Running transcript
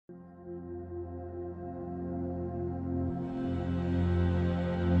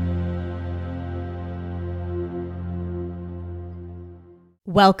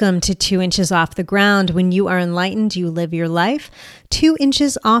Welcome to 2 Inches Off the Ground. When you are enlightened, you live your life 2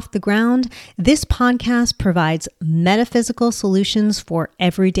 inches off the ground. This podcast provides metaphysical solutions for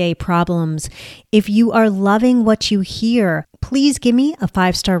everyday problems. If you are loving what you hear, please give me a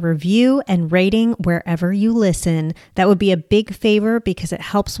 5-star review and rating wherever you listen. That would be a big favor because it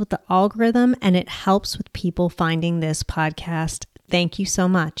helps with the algorithm and it helps with people finding this podcast. Thank you so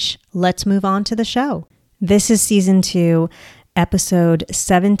much. Let's move on to the show. This is season 2. Episode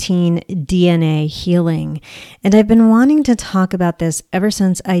 17, DNA healing. And I've been wanting to talk about this ever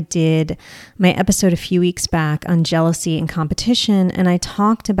since I did my episode a few weeks back on jealousy and competition. And I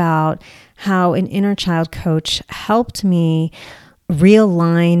talked about how an inner child coach helped me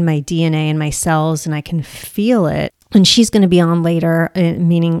realign my DNA and my cells, and I can feel it. And she's going to be on later,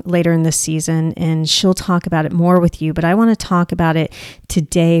 meaning later in this season, and she'll talk about it more with you. But I want to talk about it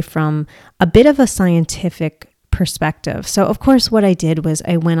today from a bit of a scientific perspective. So of course, what I did was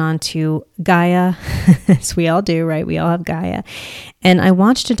I went on to Gaia, as we all do, right? We all have Gaia. And I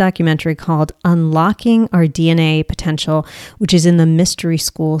watched a documentary called Unlocking Our DNA Potential, which is in the Mystery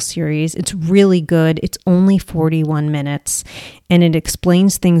School series. It's really good. It's only 41 minutes and it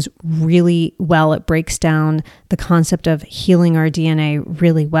explains things really well. It breaks down the concept of healing our DNA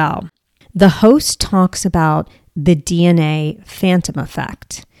really well. The host talks about the DNA phantom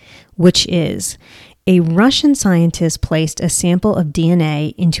effect, which is a Russian scientist placed a sample of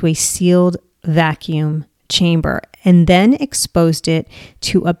DNA into a sealed vacuum chamber and then exposed it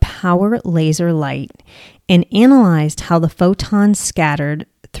to a power laser light and analyzed how the photons scattered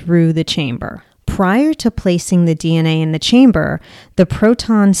through the chamber. Prior to placing the DNA in the chamber, the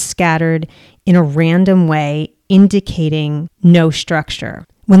protons scattered in a random way, indicating no structure.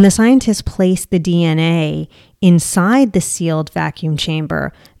 When the scientists placed the DNA inside the sealed vacuum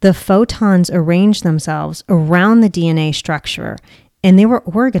chamber, the photons arranged themselves around the DNA structure and they were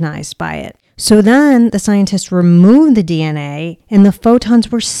organized by it. So then the scientists removed the DNA and the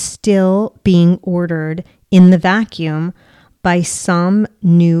photons were still being ordered in the vacuum by some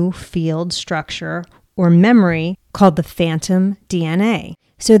new field structure or memory called the phantom DNA.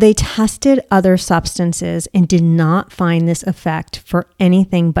 So they tested other substances and did not find this effect for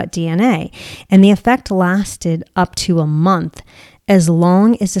anything but DNA. And the effect lasted up to a month, as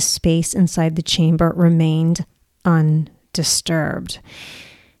long as the space inside the chamber remained undisturbed.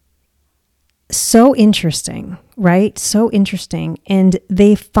 So interesting, right? So interesting. And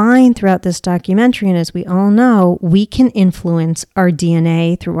they find throughout this documentary, and as we all know, we can influence our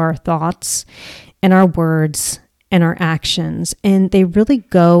DNA through our thoughts and our words and our actions. And they really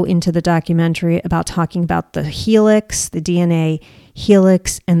go into the documentary about talking about the helix, the DNA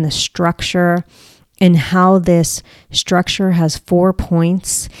helix, and the structure, and how this structure has 4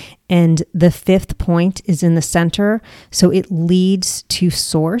 points, and the 5th point is in the center. So it leads to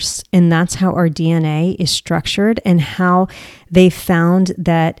source, and that's how our DNA is structured, and how they found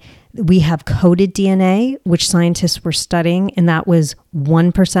that we have coded DNA, which scientists were studying, and that was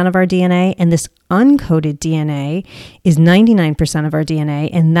 1% of our DNA. And this uncoded DNA is 99% of our DNA.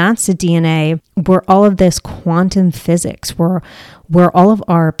 And that's the DNA where all of this quantum physics, where all of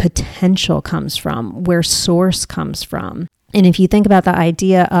our potential comes from, where source comes from. And if you think about the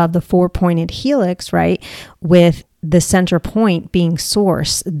idea of the 4-pointed helix, right, with the center point being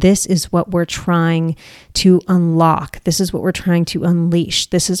source, this is what we're trying to unlock. This is what we're trying to unleash.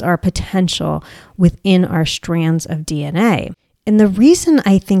 This is our potential within our strands of DNA. And the reason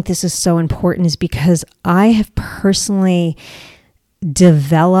I think this is so important is because I have personally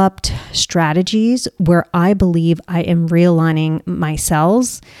developed strategies where I believe I am realigning my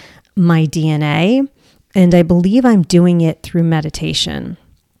cells, my DNA, and I believe I'm doing it through meditation.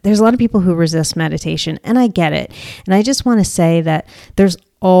 There's a lot of people who resist meditation, and I get it. And I just want to say that there's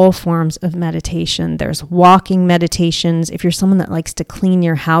all forms of meditation. There's walking meditations. If you're someone that likes to clean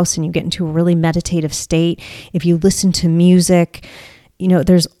your house and you get into a really meditative state, if you listen to music,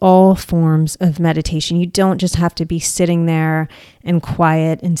 there's all forms of meditation. You don't just have to be sitting there and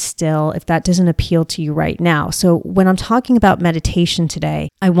quiet and still if that doesn't appeal to you right now. So when I'm talking about meditation today,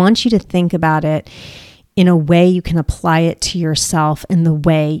 I want you to think about it in a way you can apply it to yourself in the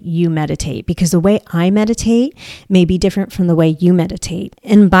way you meditate, because the way I meditate may be different from the way you meditate.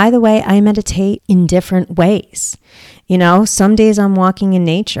 And by the way, I meditate in different ways. Some days I'm walking in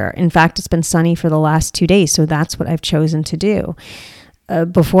nature. In fact, it's been sunny for the last 2 days, so that's what I've chosen to do.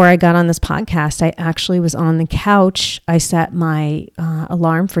 Before I got on this podcast, I actually was on the couch. I set my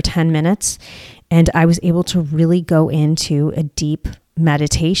alarm for 10 minutes, and I was able to really go into a deep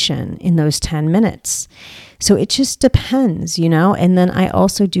meditation in those 10 minutes. So it just depends, And then I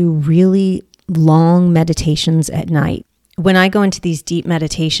also do really long meditations at night. when I go into these deep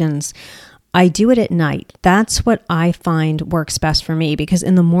meditations, I do it at night. That's what I find works best for me, because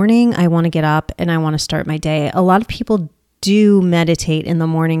in the morning, I want to get up and I want to start my day. A lot of people do meditate in the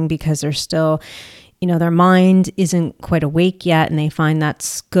morning because they're still, their mind isn't quite awake yet and they find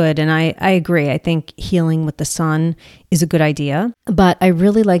that's good. And I agree. I think healing with the sun is a good idea, but I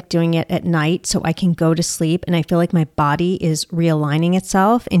really like doing it at night so I can go to sleep and I feel like my body is realigning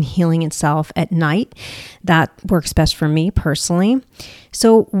itself and healing itself at night. That works best for me personally.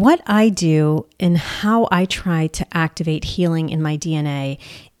 So what I do and how I try to activate healing in my DNA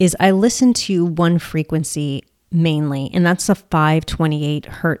is I listen to one frequency mainly, and that's a 528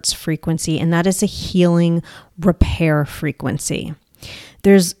 hertz frequency, and that is a healing repair frequency.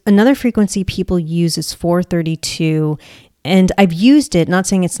 There's another frequency people use is 432, and I've used it, not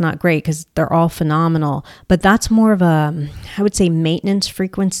saying it's not great because they're all phenomenal, but that's more of a, I would say, maintenance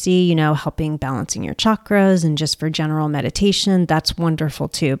frequency, helping balancing your chakras and just for general meditation. That's wonderful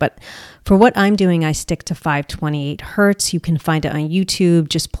too. But for what I'm doing, I stick to 528 hertz. You can find it on YouTube.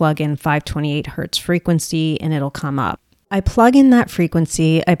 Just plug in 528 hertz frequency and it'll come up. I plug in that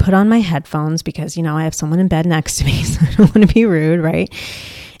frequency. I put on my headphones because, I have someone in bed next to me, so I don't want to be rude, right?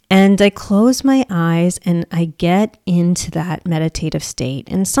 And I close my eyes and I get into that meditative state.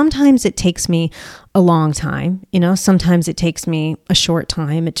 And sometimes it takes me a long time, sometimes it takes me a short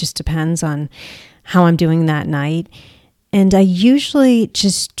time. It just depends on how I'm doing that night. And I usually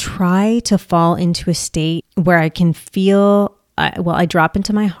just try to fall into a state where I can feel, I drop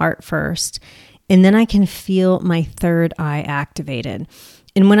into my heart first, and then I can feel my third eye activated.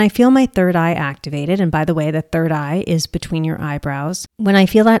 And when I feel my third eye activated, and by the way, the third eye is between your eyebrows. When I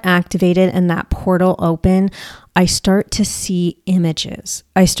feel that activated and that portal open, I start to see images.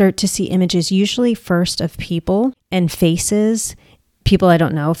 I start to see images usually first of people and faces, people I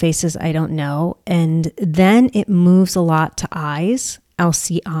don't know, faces I don't know. And then it moves a lot to eyes. I'll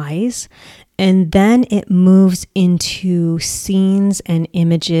see eyes. And then it moves into scenes and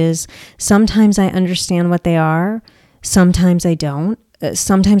images. Sometimes I understand what they are. Sometimes I don't.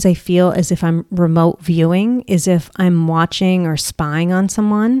 Sometimes I feel as if I'm remote viewing, as if I'm watching or spying on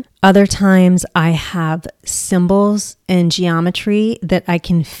someone. Other times I have symbols and geometry that I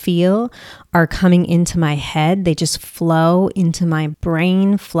can feel are coming into my head. They just flow into my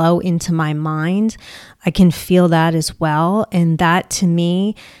brain, flow into my mind. I can feel that as well. And that to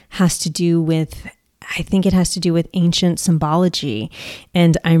me has to do with, I think it has to do with ancient symbology,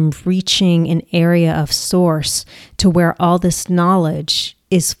 and I'm reaching an area of source to where all this knowledge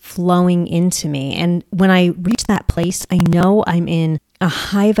is flowing into me. And when I reach that place, I know I'm in a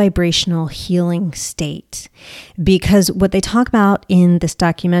high vibrational healing state, because what they talk about in this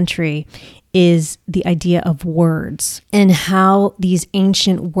documentary is the idea of words and how these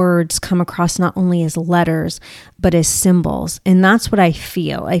ancient words come across not only as letters, but as symbols. And that's what I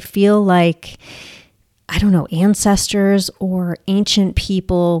feel. I feel like, I don't know, ancestors or ancient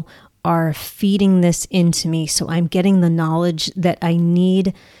people are feeding this into me. So I'm getting the knowledge that I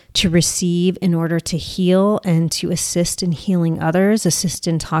need to receive in order to heal and to assist in healing others, assist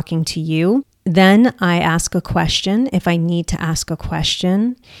in talking to you. Then I ask a question if I need to ask a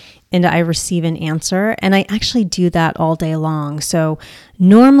question, and I receive an answer. And I actually do that all day long. So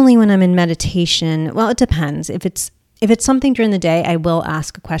normally when I'm in meditation, well, it depends. If it's something during the day, I will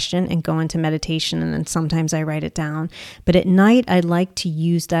ask a question and go into meditation, and then sometimes I write it down. But at night, I like to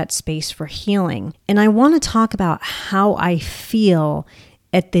use that space for healing. And I want to talk about how I feel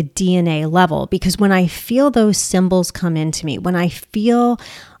at the DNA level, because when I feel those symbols come into me, when I feel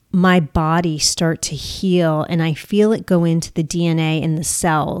my body start to heal and I feel it go into the DNA in the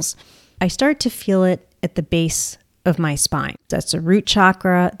cells, I start to feel it at the base of my spine. That's the root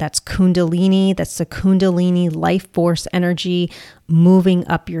chakra, that's Kundalini, that's the Kundalini life force energy moving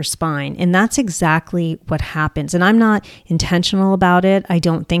up your spine. And that's exactly what happens. And I'm not intentional about it. I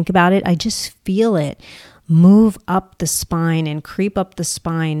don't think about it. I just feel it move up the spine and creep up the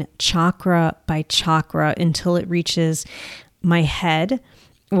spine chakra by chakra until it reaches my head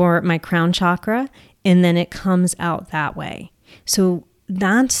or my crown chakra. And then it comes out that way. So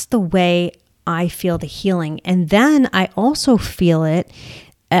that's the way I feel the healing. And then I also feel it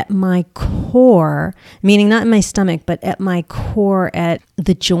at my core, meaning not in my stomach, but at my core, at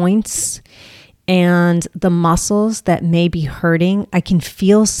the joints and the muscles that may be hurting. I can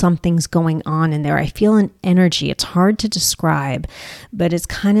feel something's going on in there. I feel an energy. It's hard to describe, but it's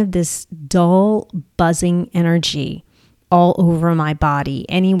kind of this dull, buzzing energy all over my body.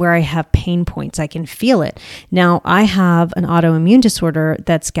 Anywhere I have pain points, I can feel it. Now, I have an autoimmune disorder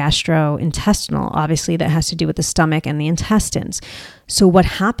that's gastrointestinal. Obviously, that has to do with the stomach and the intestines. So what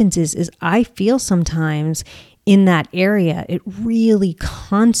happens is I feel sometimes in that area, it really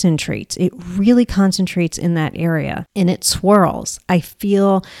concentrates. It really concentrates in that area and it swirls. I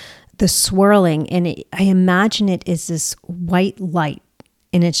feel the swirling and I imagine it is this white light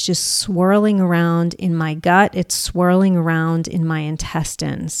and it's just swirling around in my gut. It's swirling around in my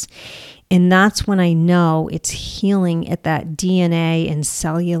intestines. And that's when I know it's healing at that DNA and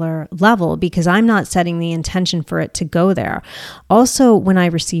cellular level because I'm not setting the intention for it to go there. Also, when I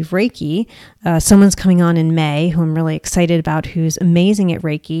receive Reiki, someone's coming on in May who I'm really excited about, who's amazing at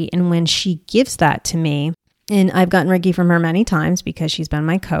Reiki. And when she gives that to me, and I've gotten Reiki from her many times because she's been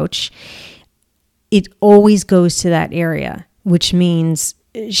my coach, it always goes to that area, which means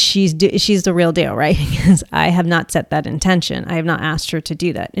she's the real deal, right? Because I have not set that intention. I have not asked her to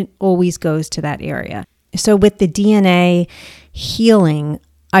do that. It always goes to that area. So with the DNA healing,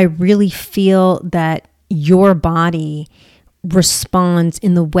 I really feel that your body responds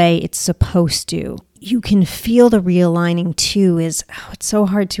in the way it's supposed to. You can feel the realigning too it's so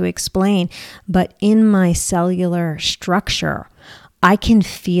hard to explain, but in my cellular structure, I can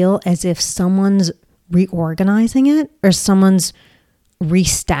feel as if someone's reorganizing it or someone's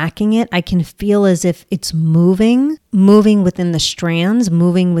restacking it. I can feel as if it's moving within the strands,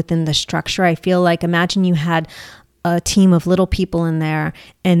 moving within the structure. I feel like, imagine you had a team of little people in there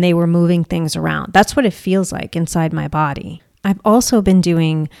and they were moving things around. That's what it feels like inside my body. I've also been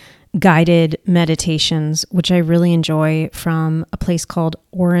doing guided meditations, which I really enjoy, from a place called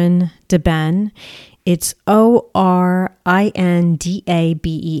Oren Deben. It's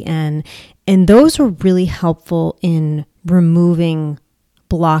ORINDABEN. And those are really helpful in removing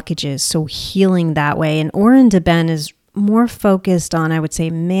blockages, so healing that way. And Oren Deben is more focused on, I would say,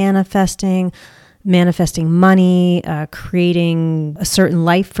 manifesting money, creating a certain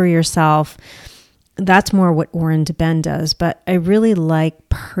life for yourself. That's more what Oren Deben does. But I really like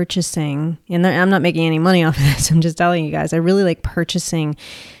purchasing, and I'm not making any money off of this, I'm just telling you guys, I really like purchasing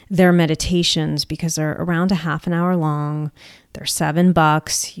their meditations because they're around a half an hour long. They're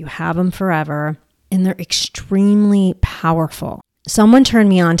 $7. You have them forever, and they're extremely powerful. Someone turned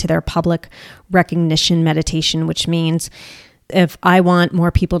me on to their public recognition meditation, which means if I want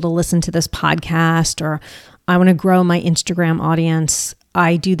more people to listen to this podcast or I want to grow my Instagram audience,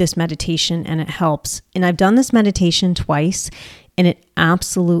 I do this meditation and it helps. And I've done this meditation twice and it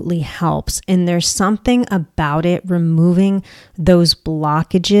absolutely helps. And there's something about it removing those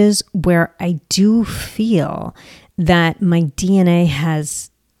blockages where I do feel that my DNA has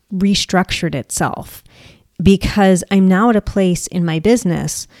restructured itself. Because I'm now at a place in my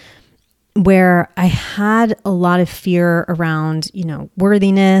business where I had a lot of fear around,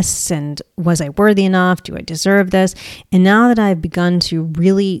 worthiness and was I worthy enough? Do I deserve this? And now that I've begun to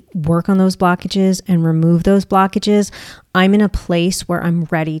really work on those blockages and remove those blockages, I'm in a place where I'm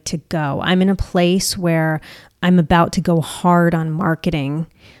ready to go. I'm in a place where I'm about to go hard on marketing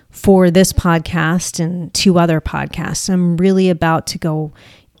for this podcast and 2 other podcasts. I'm really about to go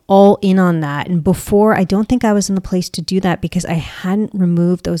all in on that. And before, I don't think I was in the place to do that because I hadn't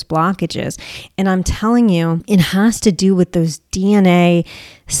removed those blockages. And I'm telling you, it has to do with those DNA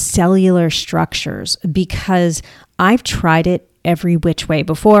cellular structures because I've tried it every which way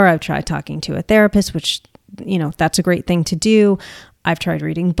before. I've tried talking to a therapist, which, that's a great thing to do. I've tried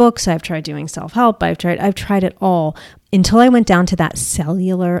reading books. I've tried doing self-help. I've tried it all until I went down to that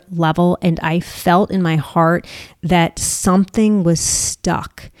cellular level and I felt in my heart that something was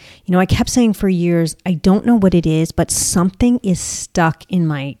stuck. I kept saying for years, I don't know what it is, but something is stuck in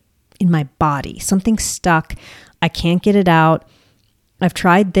my body. Something's stuck. I can't get it out. I've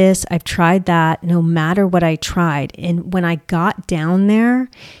tried this. I've tried that. No matter what I tried. And when I got down there,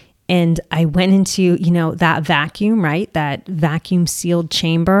 and I went into, that vacuum, right? That vacuum sealed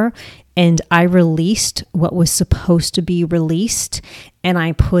chamber. And I released what was supposed to be released. And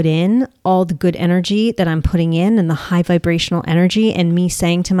I put in all the good energy that I'm putting in and the high vibrational energy and me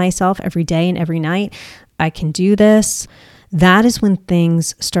saying to myself every day and every night, I can do this. That is when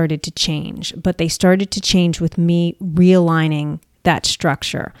things started to change. But they started to change with me realigning that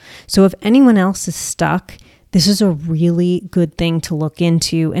structure. So if anyone else is stuck, this is a really good thing to look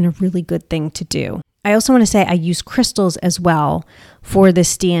into and a really good thing to do. I also want to say I use crystals as well for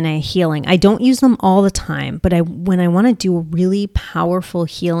this DNA healing. I don't use them all the time, but when I want to do a really powerful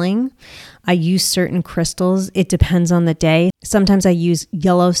healing, I use certain crystals. It depends on the day. Sometimes I use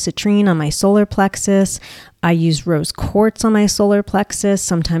yellow citrine on my solar plexus. I use rose quartz on my solar plexus.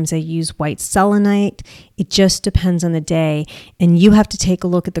 Sometimes I use white selenite. It just depends on the day. And you have to take a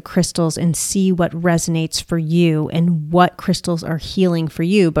look at the crystals and see what resonates for you and what crystals are healing for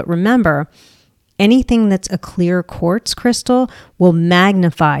you. But remember, anything that's a clear quartz crystal will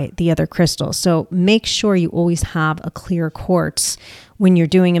magnify the other crystals. So make sure you always have a clear quartz when you're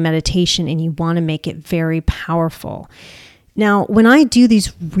doing a meditation, and you want to make it very powerful. Now, when I do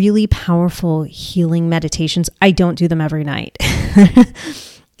these really powerful healing meditations, I don't do them every night.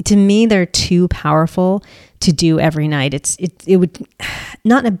 To me, they're too powerful to do every night. It would,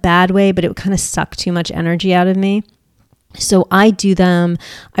 not in a bad way, but it would kind of suck too much energy out of me. So I do them,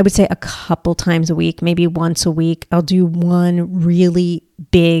 I would say a couple times a week, maybe once a week. I'll do one really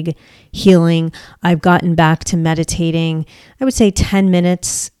big healing. I've gotten back to meditating, I would say 10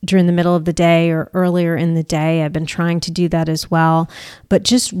 minutes during the middle of the day or earlier in the day. I've been trying to do that as well, but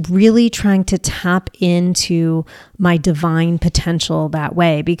just really trying to tap into my divine potential that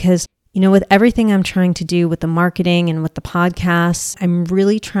way. Because with everything I'm trying to do with the marketing and with the podcasts, I'm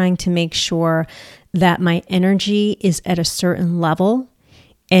really trying to make sure that my energy is at a certain level,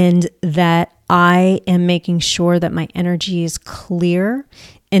 and that I am making sure that my energy is clear,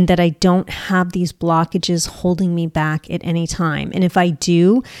 and that I don't have these blockages holding me back at any time. And if I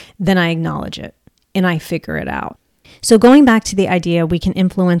do, then I acknowledge it and I figure it out. So going back to the idea we can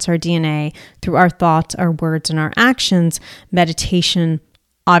influence our DNA through our thoughts, our words, and our actions, meditation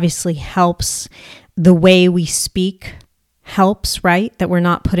obviously helps. The way we speak helps, right? That we're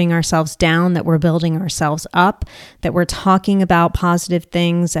not putting ourselves down, that we're building ourselves up, that we're talking about positive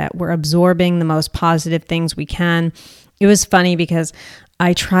things, that we're absorbing the most positive things we can. It was funny because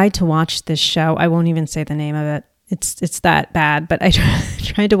I tried to watch this show. I won't even say the name of it. It's that bad, but I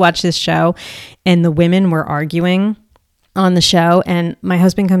tried to watch this show, and the women were arguing on the show, and my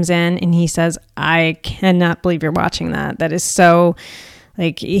husband comes in and he says, "I cannot believe you're watching that. That is so,"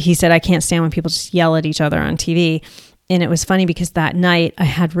 he said, "I can't stand when people just yell at each other on TV." And it was funny because that night I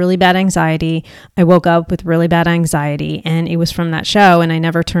had really bad anxiety. I woke up with really bad anxiety, and it was from that show, and I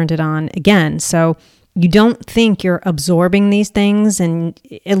never turned it on again. So you don't think you're absorbing these things, and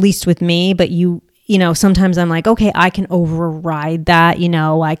at least with me, but sometimes I'm like, okay, I can override that.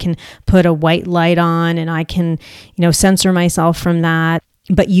 I can put a white light on, and I can, censor myself from that.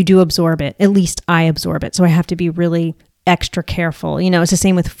 But you do absorb it. At least I absorb it. So I have to be really extra careful. It's the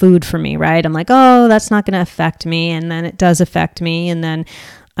same with food for me, right? I'm like, oh, that's not going to affect me. And then it does affect me. And then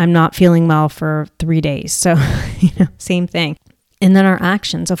I'm not feeling well for 3 days. So, same thing. And then our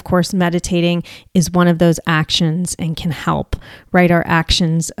actions, of course, meditating is one of those actions and can help, right? Our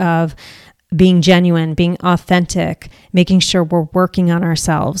actions of being genuine, being authentic, making sure we're working on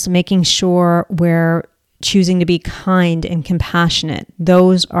ourselves, making sure we're choosing to be kind and compassionate.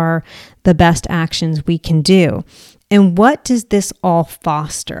 Those are the best actions we can do. And what does this all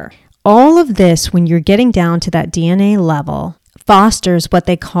foster? All of this, when you're getting down to that DNA level, fosters what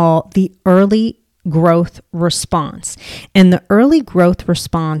they call the early growth response. And the early growth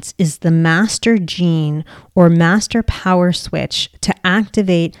response is the master gene or master power switch to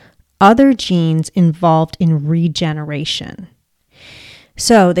activate other genes involved in regeneration.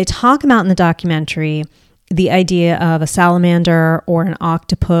 So they talk about in the documentary the idea of a salamander or an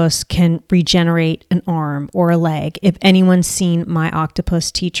octopus can regenerate an arm or a leg. If anyone's seen My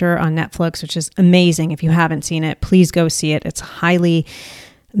Octopus Teacher on Netflix, which is amazing, if you haven't seen it, please go see it. It's highly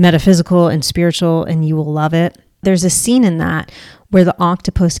metaphysical and spiritual, and you will love it. There's a scene in that where the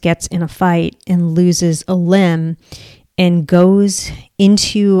octopus gets in a fight and loses a limb and goes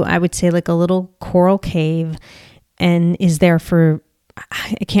into, I would say, like a little coral cave, and is there for,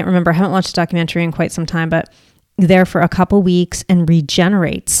 I can't remember, I haven't watched the documentary in quite some time, but there for a couple weeks and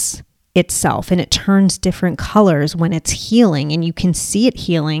regenerates itself, and it turns different colors when it's healing, and you can see it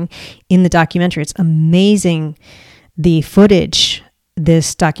healing in the documentary. It's amazing, the footage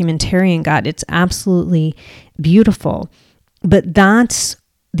this documentarian got. It's absolutely beautiful. But that's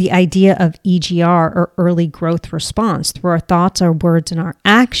the idea of EGR, or early growth response. Through our thoughts, our words, and our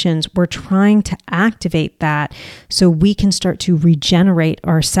actions, we're trying to activate that so we can start to regenerate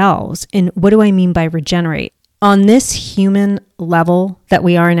ourselves. And what do I mean by regenerate? On this human level that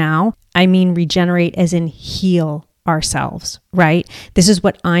we are now, I mean regenerate as in heal ourselves, right? This is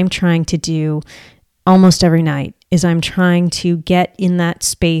what I'm trying to do almost every night, is I'm trying to get in that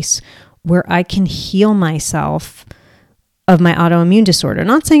space where I can heal myself of my autoimmune disorder.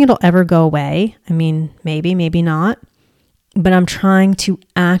 Not saying it'll ever go away. I mean, maybe not. But I'm trying to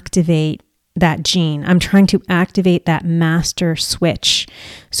activate that gene. I'm trying to activate that master switch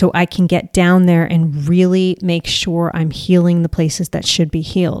so I can get down there and really make sure I'm healing the places that should be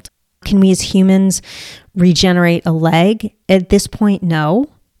healed. Can we as humans regenerate a leg? At this point, no.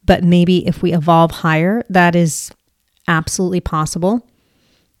 But maybe if we evolve higher, that is absolutely possible.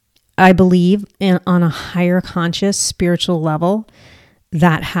 I believe on a higher conscious spiritual level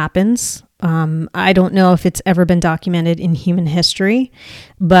that happens. I don't know if it's ever been documented in human history,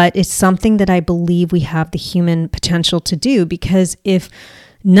 but it's something that I believe we have the human potential to do, because if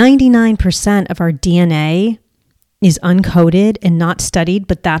 99% of our DNA is uncoded and not studied,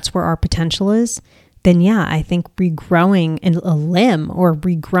 but that's where our potential is, then yeah, I think regrowing a limb or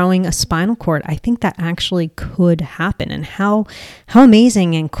regrowing a spinal cord, I think that actually could happen. And how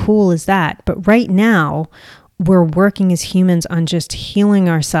amazing and cool is that? But right now, we're working as humans on just healing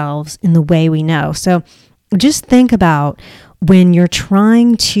ourselves in the way we know. So just think about when you're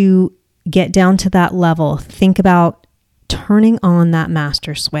trying to get down to that level, think about turning on that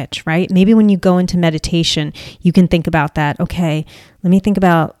master switch, right? Maybe when you go into meditation, you can think about that. Okay, let me think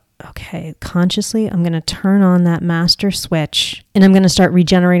about, consciously, I'm going to turn on that master switch and I'm going to start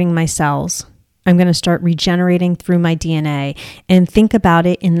regenerating my cells. I'm going to start regenerating through my DNA, and think about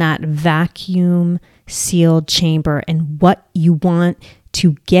it in that vacuum sealed chamber and what you want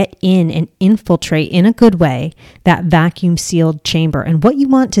to get in and infiltrate in a good way, that vacuum sealed chamber, and what you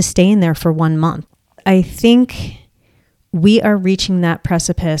want to stay in there for 1 month. I think we are reaching that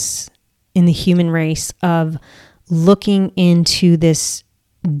precipice in the human race of looking into this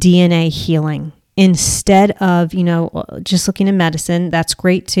DNA healing instead of, just looking at medicine. That's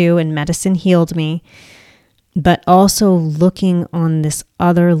great too. And medicine healed me. But also looking on this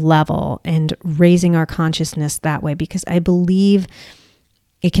other level and raising our consciousness that way, because I believe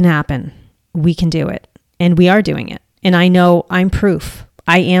it can happen. We can do it. And we are doing it. And I know I'm proof.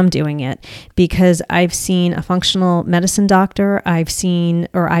 I am doing it because I've seen a functional medicine doctor. I've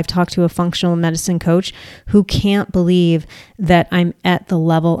talked to a functional medicine coach who can't believe that I'm at the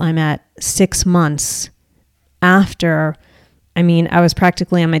level I'm at 6 months after, I was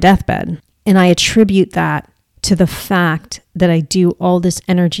practically on my deathbed. And I attribute that to the fact that I do all this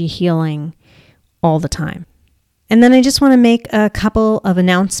energy healing all the time. And then I just want to make a couple of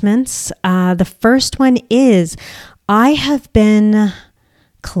announcements. The first one is I have been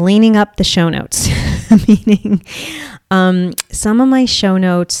cleaning up the show notes, meaning some of my show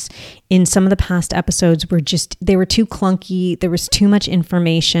notes in some of the past episodes they were too clunky. There was too much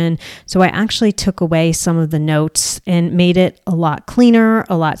information. So I actually took away some of the notes and made it a lot cleaner,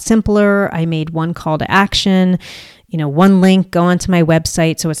 a lot simpler. I made one call to action, one link, go onto my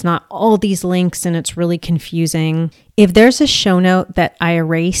website. So it's not all these links and it's really confusing. If there's a show note that I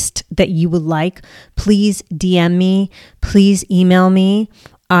erased that you would like, please DM me, please email me.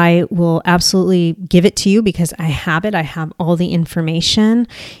 I will absolutely give it to you because I have it. I have all the information.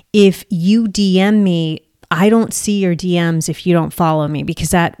 If you DM me, I don't see your DMs if you don't follow me,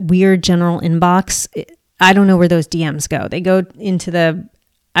 because that weird general inbox, I don't know where those DMs go. They go into the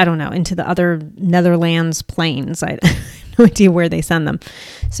other Netherlands planes. I have no idea where they send them.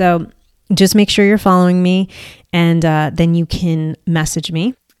 So just make sure you're following me, and then you can message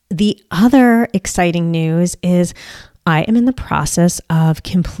me. The other exciting news is I am in the process of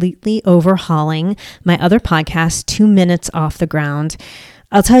completely overhauling my other podcast, 2 Minutes Off the Ground.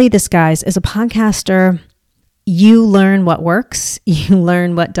 I'll tell you this, guys, as a podcaster, you learn what works, you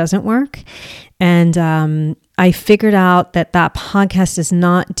learn what doesn't work. And I figured out that podcast is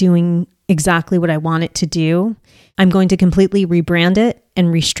not doing exactly what I want it to do. I'm going to completely rebrand it and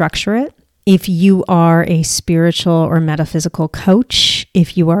restructure it. If you are a spiritual or metaphysical coach,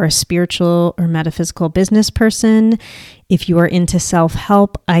 if you are a spiritual or metaphysical business person, if you are into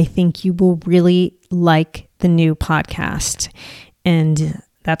self-help, I think you will really like the new podcast. And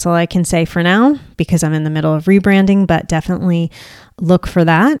that's all I can say for now because I'm in the middle of rebranding, but definitely look for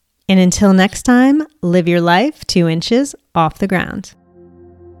that. And until next time, live your life 2 inches off the ground.